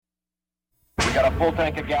We got a full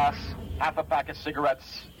tank of gas, half a pack of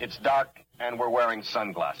cigarettes, it's dark, and we're wearing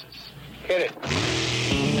sunglasses. Hit it.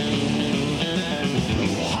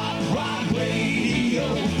 Hot Rod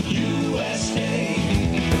Radio, USA.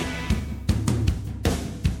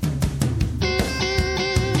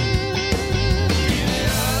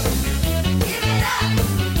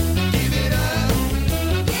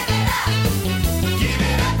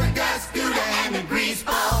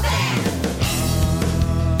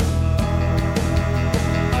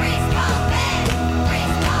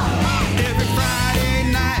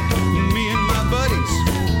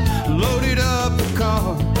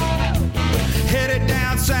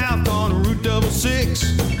 South on Route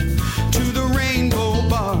 66 to the Rainbow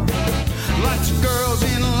Bar. Lots of girls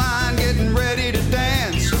in line getting ready to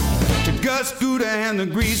dance to Gus Gouda and the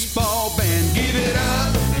Greaseball Band. Give it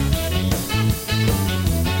up.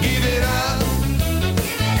 Give it up.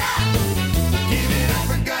 Give it up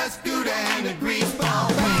for Gus Gouda and the Greaseball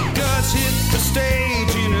Band. Gus hit the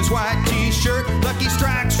stage in his white t-shirt, Lucky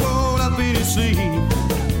Strikes rolled up in his sleeve.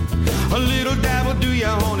 A little dabble do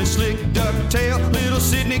ya on his slick ducktail. Little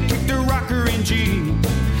Sidney kicked a rocker in G.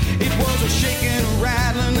 It was a shaking, a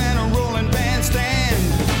rattling, and a rolling bandstand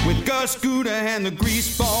with Gus Gouda and the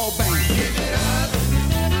Greaseball Band. Give it up.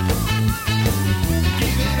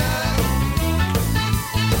 Give it up.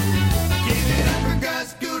 Give it up for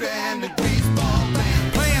Gus Gouda and the Greaseball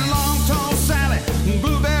Band. Playing Long Tall Sally,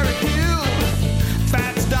 Blueberry Hill,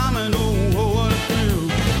 Fats Domino, oh what a thrill.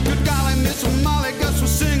 Good golly, Miss Molly, Gus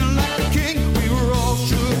was singing like a king. We were all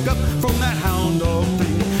shook up from that hound dog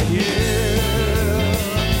thing, yeah.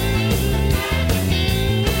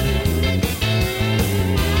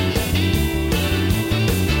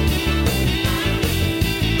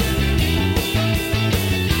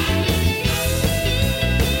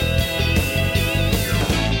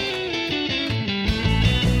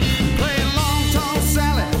 Playing Long Tall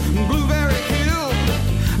Sally, Blueberry Hill,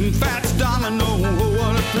 Fats Domino, oh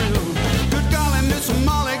what a thrill. Good golly, Miss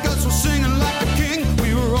Molly, Gus was singing like a king.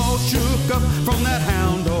 We were all shook up from that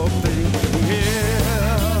hound dog thing,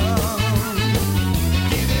 yeah.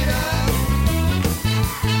 Give it up.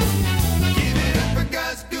 Give it up for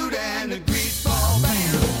Gus Gouda and the Greaseball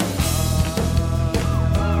Band.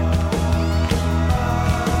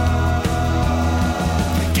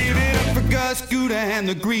 Give it up for Gus Gouda and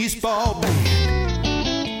the Greaseball Band.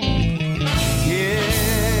 Yeah.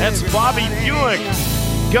 That's Bobby Buick,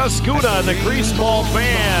 Gus Gouda, and the Greaseball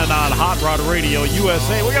Band on Hot Rod Radio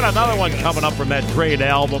USA. We got another one coming up from that great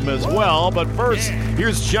album as well. But first,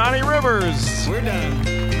 here's Johnny Rivers. We're done.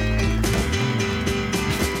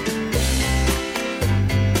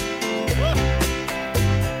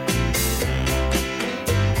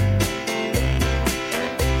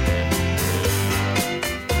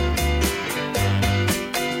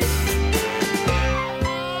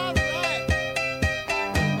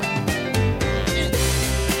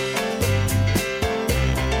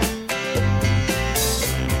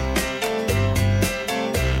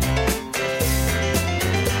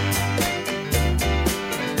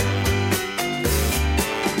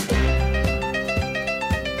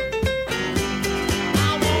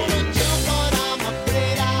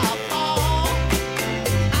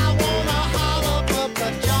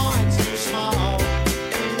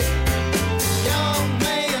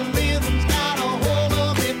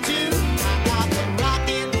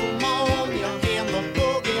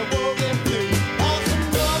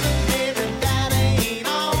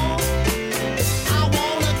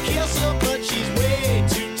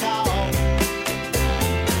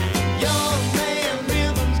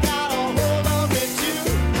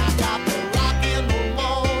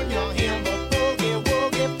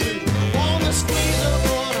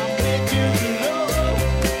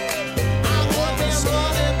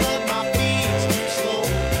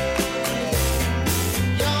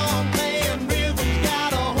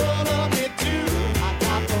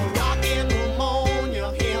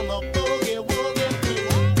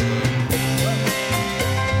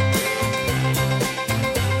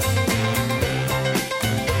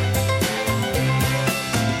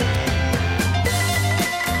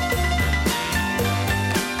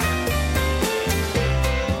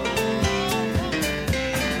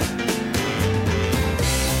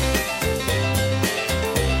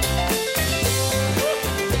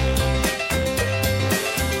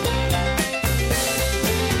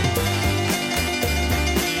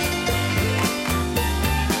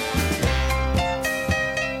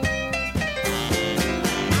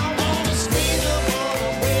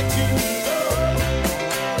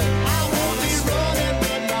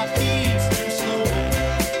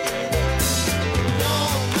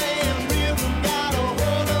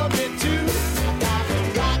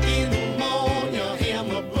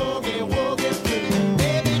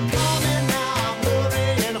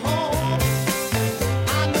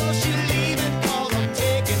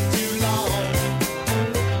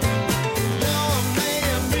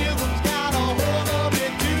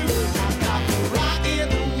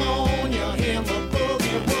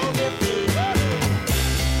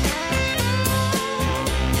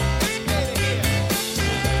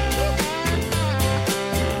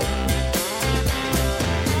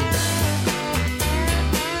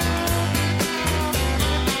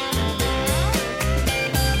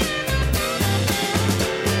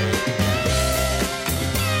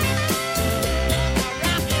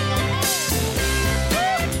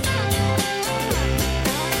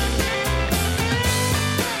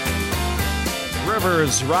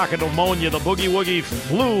 Rivers, rockin' Ammonia, the Boogie Woogie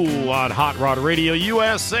Flu on Hot Rod Radio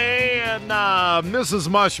USA. And Mrs.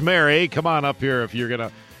 Mush Mary, come on up here if you're going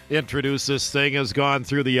to introduce this thing, has gone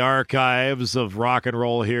through the archives of rock and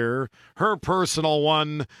roll here. Her personal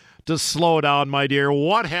one to slow down, my dear.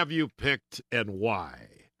 What have you picked and why?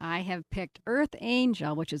 I have picked Earth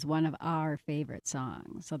Angel, which is one of our favorite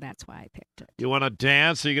songs, so that's why I picked it. You want to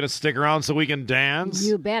dance? Are you going to stick around so we can dance?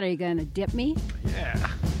 You bet. Are you going to dip me?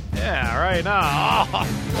 Yeah, right now.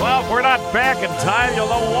 Oh, well, if we're not back in time, you'll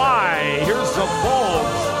know why. Here's some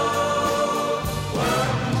Bulbs.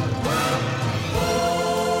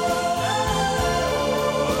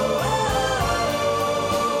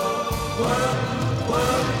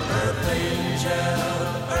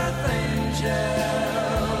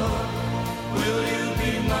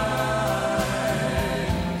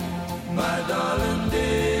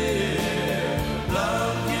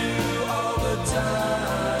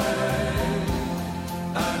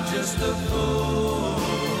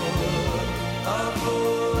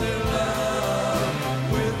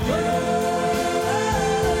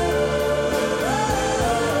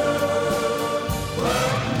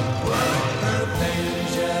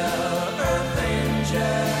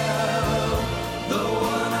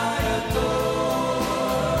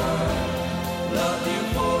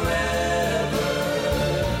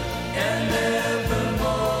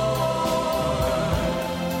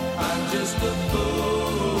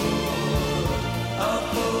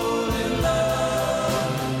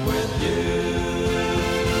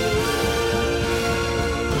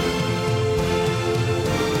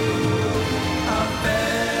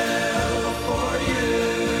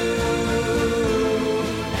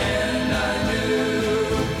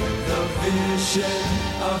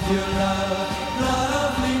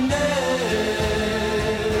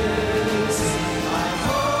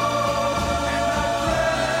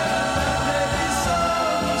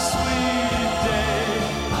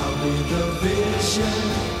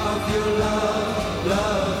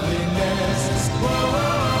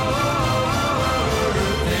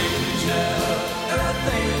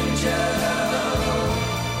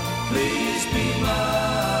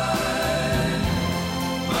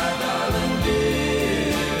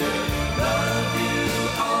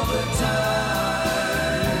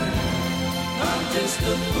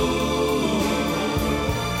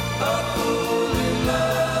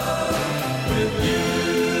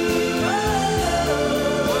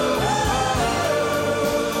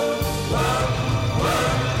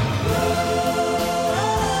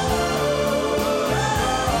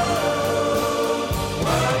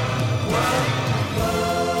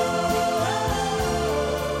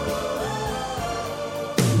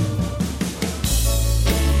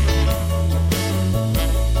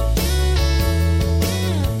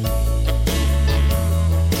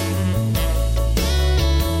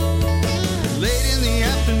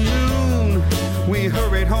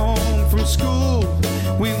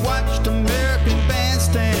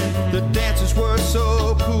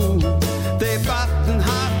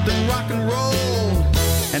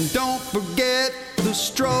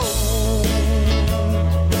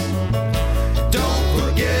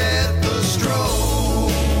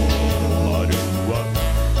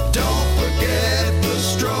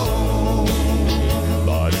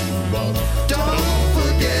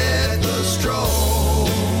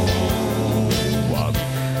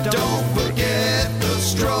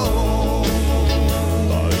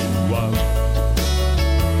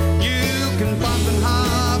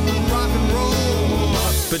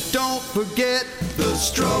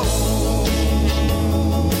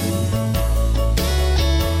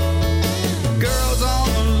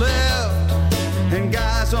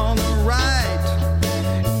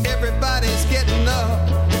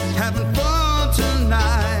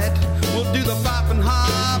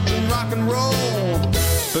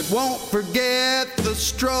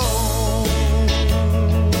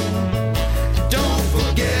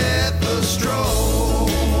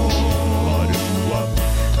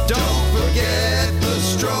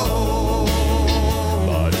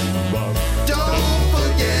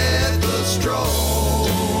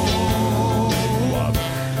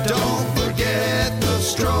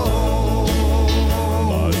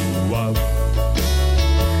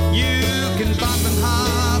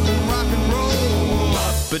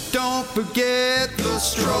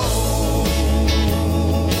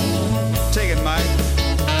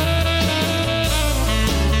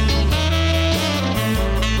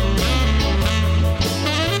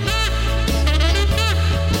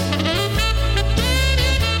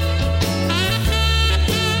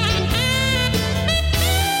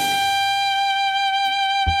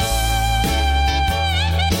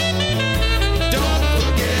 Don't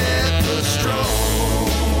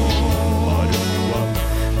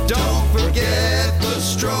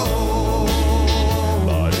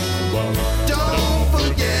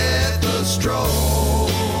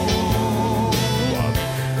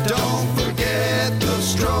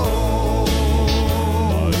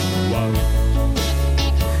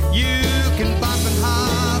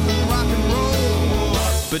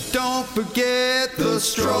but don't forget the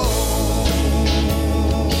stroll.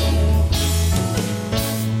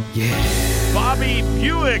 Yeah. Bobby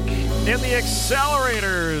Buick in the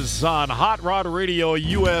Accelerators on Hot Rod Radio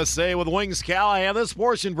USA with Wings Callahan. This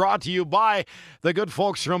portion brought to you by the good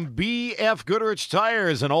folks from B.F. Goodrich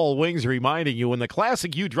Tires and All Wings, reminding you when the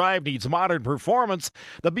classic you drive needs modern performance,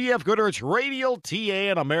 the B.F. Goodrich Radial TA,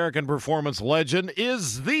 an American performance legend,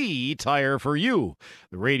 is the tire for you.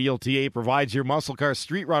 The Radial TA provides your muscle car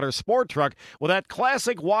street rodder sport truck with that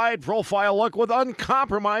classic wide profile look with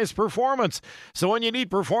uncompromised performance. So when you need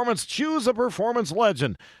performance, choose a performance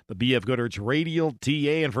legend, the B.F. Goodrich Radial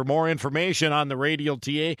TA. And for more information on the Radial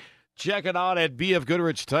TA, check it out at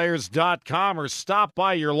bfgoodrichtires.com or stop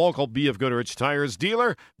by your local B.F. Goodrich Tires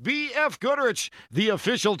dealer. B.F. Goodrich, the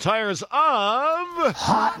official tires of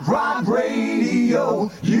Hot Rod Radio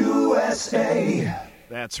USA.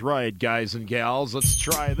 That's right, guys and gals. Let's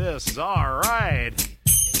try this. All right.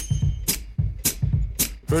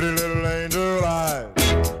 Pretty little angel eyes,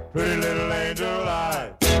 pretty little angel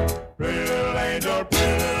eyes, pretty little angel,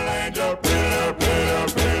 pretty little angel, pretty little, pretty little,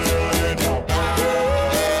 pretty little angel.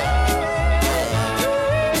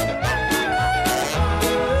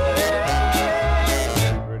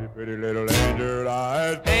 Pretty little angel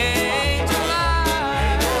eyes. Angel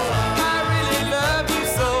eyes, I really love you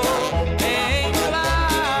so. Angel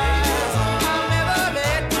eyes, I'll never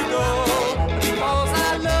let you go because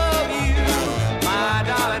I love you, my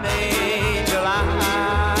darling angel eyes.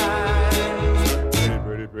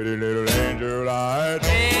 Pretty little angel eyes.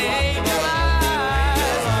 Angel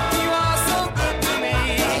eyes, you are so good to me,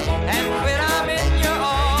 and when I'm in your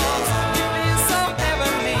arms, you feel so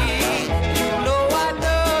heavenly. You know I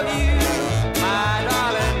love you, my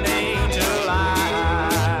darling angel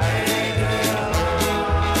eyes.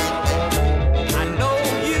 I know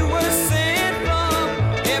you were sent from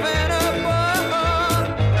heaven above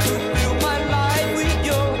to fill my life with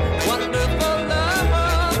your wonderful love. I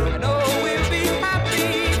know we'll be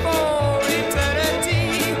happy for eternity,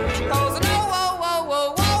 'cause I know,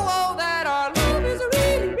 that our love is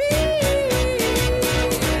really real.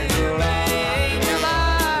 Angel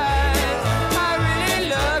eyes, I really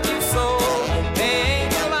love you so.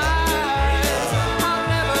 Angel eyes, I'll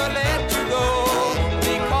never let you go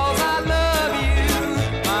because I love you,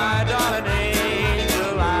 my darling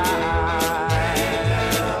angel eyes.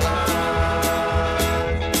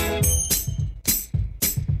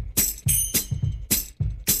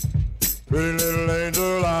 Pretty little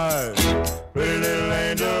angel eyes, pretty little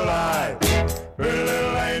angel eyes, pretty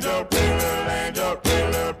little angel, pretty little angel, pretty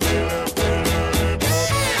little, pretty little, pretty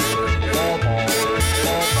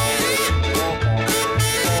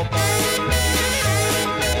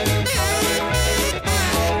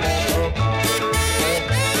little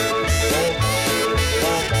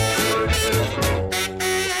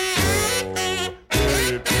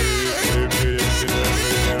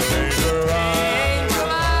Angel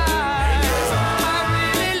eyes, I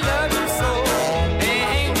really love you so.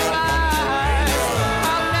 Angel eyes,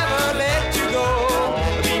 I'll never let you go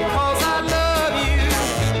because I love you,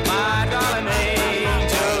 my darling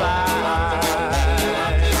angel eyes.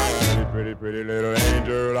 pretty little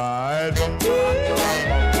angel eyes.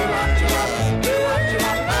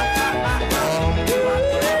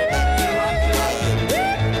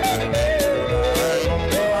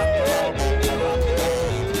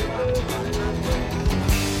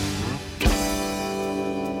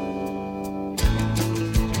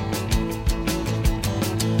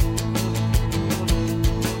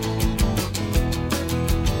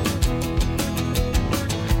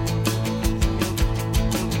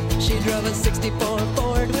 She drove a 64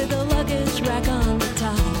 Ford with a luggage rack on the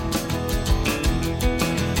top.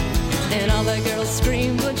 And all the girls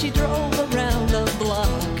screamed when she drove around the block.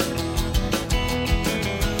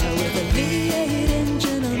 With a V8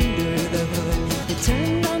 engine under the hood, it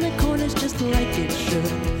turned on the corners just like it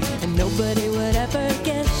should. And nobody would ever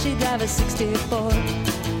guess she'd drive a 64.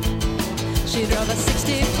 She drove a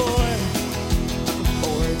 64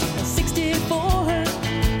 Ford, a 64,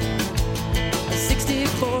 a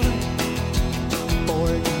 64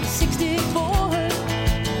 Ford, 64.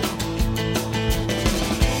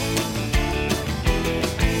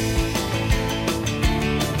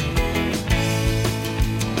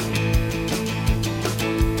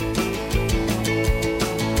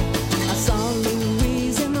 I saw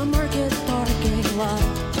Louise in the market parking lot.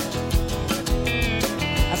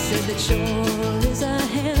 I said that sure is a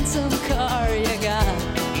handsome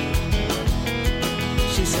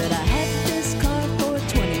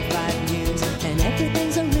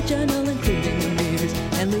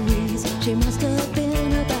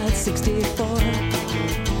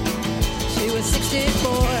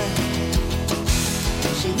 64.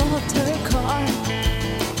 She loved her car.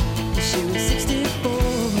 She was 64.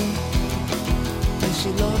 And she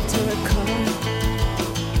loved her car.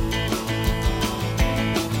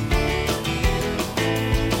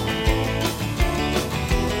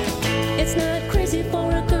 It's not crazy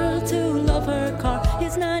for a girl to love her car.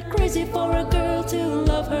 It's not crazy for a girl to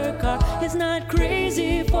love her car. It's not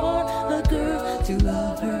crazy for a girl to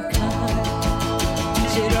love her car.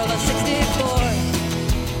 She drove a 64, a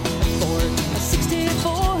Ford, a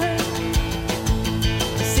 64, a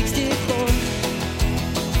 64,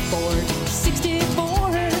 Ford,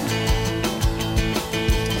 64.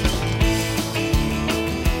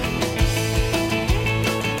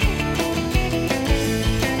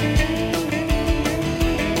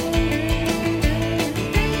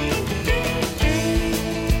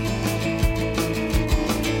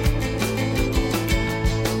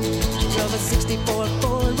 Drove a 64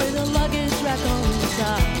 Ford with a luggage rack on the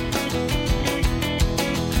top.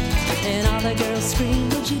 And all the girls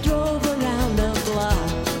screamed when she drove around the block.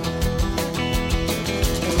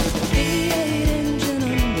 There was a V8 engine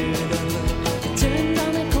under the hood. It turned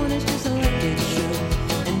on the corners just like it should.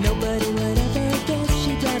 And nobody would ever guess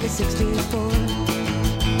she'd drive a 64.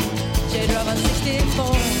 She drove a 64.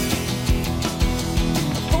 A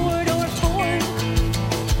four-door Ford.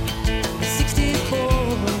 A 64.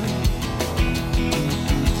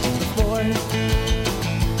 Ford.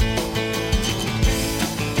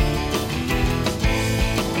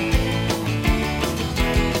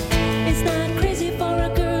 It's not crazy for a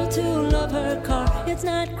girl to love her car. It's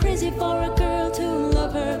not crazy for a girl to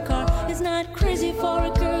love her car. It's not crazy for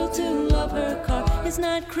a girl to love her car. It's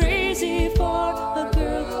not crazy for a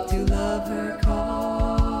girl to love her car.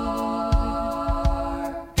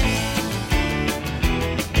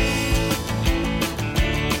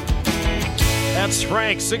 That's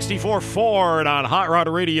Frank 64 Ford on Hot Rod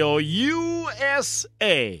Radio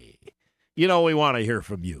USA. You know, we want to hear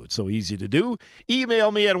from you. It's so easy to do.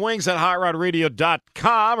 Email me at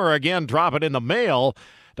wings@hotrodradio.com or again, drop it in the mail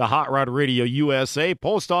to Hot Rod Radio USA,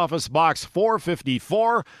 Post Office Box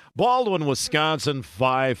 454, Baldwin, Wisconsin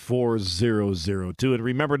 54002. And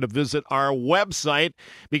remember to visit our website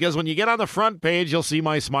because when you get on the front page, you'll see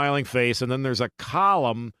my smiling face, and then there's a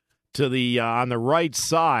column to the on the right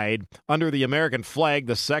side under the American flag.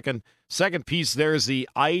 The second piece there's the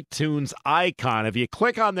iTunes icon. If you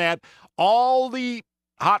click on that, all the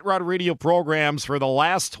Hot Rod Radio programs for the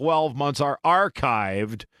last 12 months are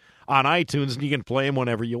archived on iTunes, and you can play them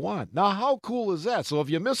whenever you want. Now, how cool is that? So if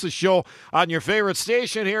you miss a show on your favorite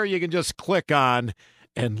station here, you can just click on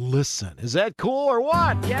and listen. Is that cool or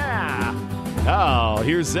what? Yeah. Oh,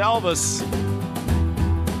 here's Elvis.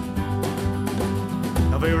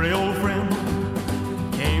 A very old friend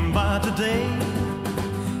came by today,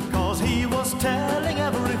 'cause he was telling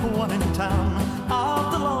everyone in town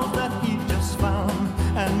of the love that he just found.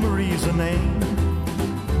 And Marie's the name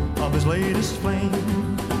of his latest flame.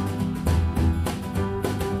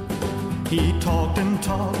 He talked and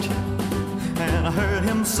talked, and I heard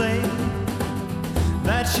him say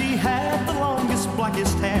that she had the longest,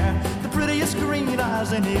 blackest hair, the prettiest green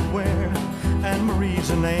eyes anywhere. And Marie's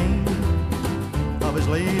the name of his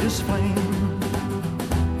latest flame.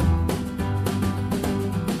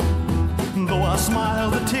 Though I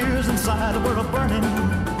smiled, the tears inside were a-burning.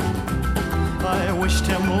 I wished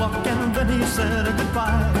him luck and then he said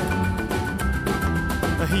goodbye.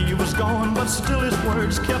 He was gone, but still his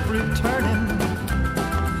words kept returning.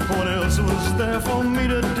 What else was there for me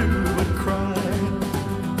to do but cry?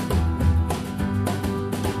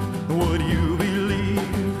 Would you believe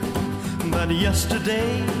that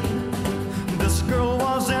yesterday this girl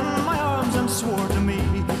was in my arms and swore to me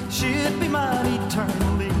she'd be mine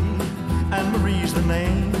eternally? And Marie's the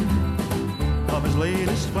name of his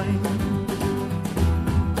latest flame.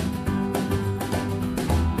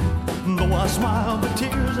 Though I smiled, the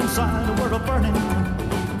tears inside were a-burning.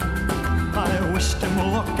 I wished him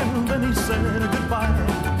luck and then he said goodbye.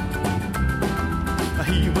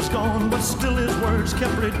 He was gone, but still his words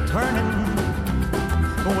kept returning.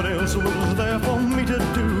 What else was there for me to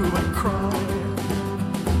do but cry?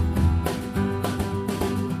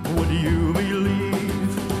 Would you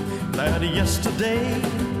believe that yesterday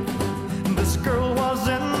this girl was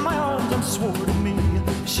in my arms and swore to me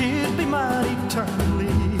she'd be mine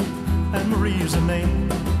eternally? And Marie's the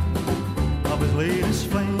name of his latest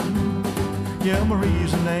flame. Yeah,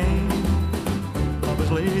 Marie's the name of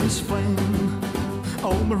his latest flame.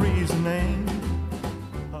 Oh, Marie's the name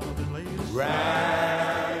of his latest flame.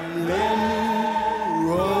 Ramblin'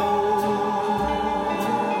 Rose,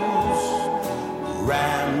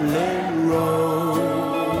 Ramblin' Rose.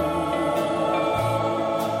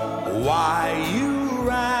 why you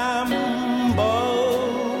ramble,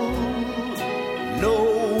 no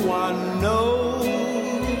one knows.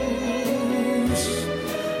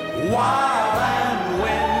 While and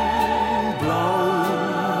wind blown,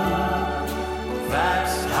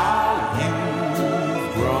 that's how you've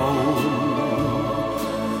grown.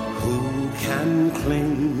 Who can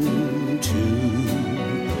cling to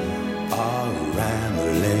a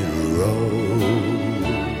rambling road?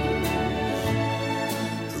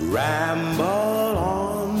 Ramble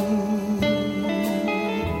on,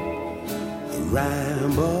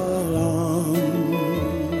 ramble on.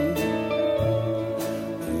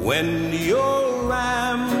 When you're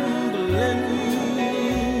rambling,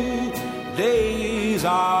 days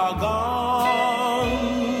are gone.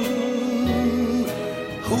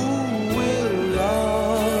 Who will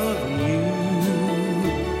love you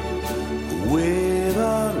with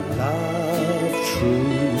a love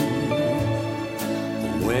true?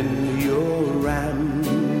 When you're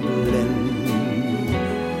rambling,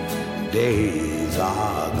 days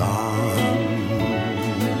are gone.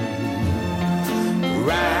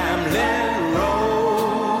 Rambling rose,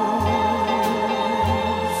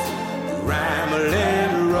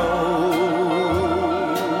 rambling rose.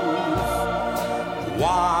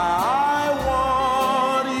 Why I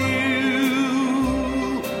want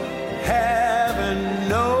you, heaven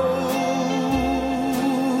knows.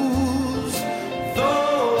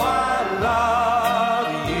 Though I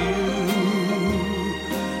love you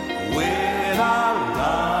with a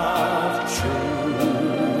love true,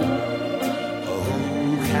 who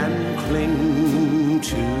can cling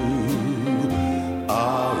to a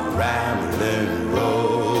rambling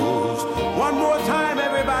rose? One more time,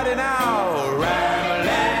 everybody now.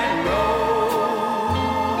 Rambling rose,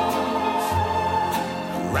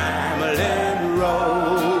 rambling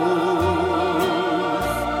rose.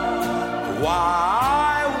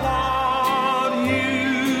 Why I want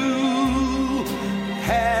you,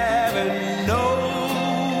 heaven knows.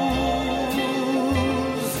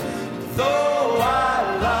 Though I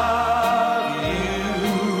love you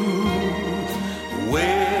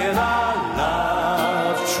with a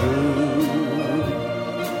love true,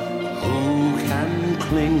 who can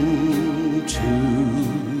cling to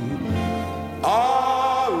a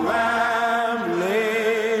rambling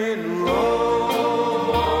road?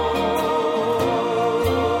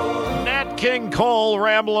 Nat King Cole,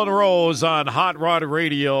 Ramblin' Rose on Hot Rod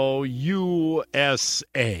Radio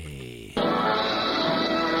USA.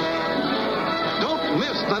 Don't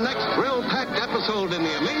miss the next thrill-packed episode in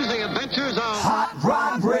the amazing adventures of Hot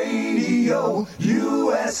Rod Radio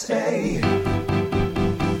USA.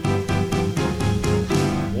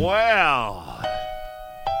 Well,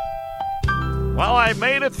 I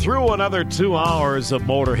made it through another 2 hours of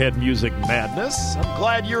Motorhead Music Madness. I'm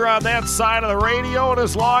glad you're on that side of the radio, and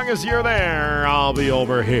as long as you're there, I'll be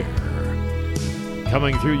over here,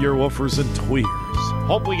 coming through your woofers and tweeters.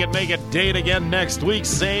 Hope we can make a date again next week.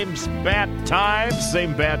 Same bat time,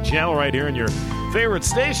 same bat channel right here in your favorite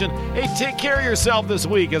station. Hey, take care of yourself this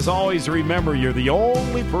week. As always, remember, you're the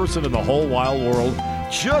only person in the whole wide world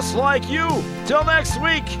just like you. Till next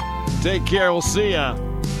week, take care. We'll see ya.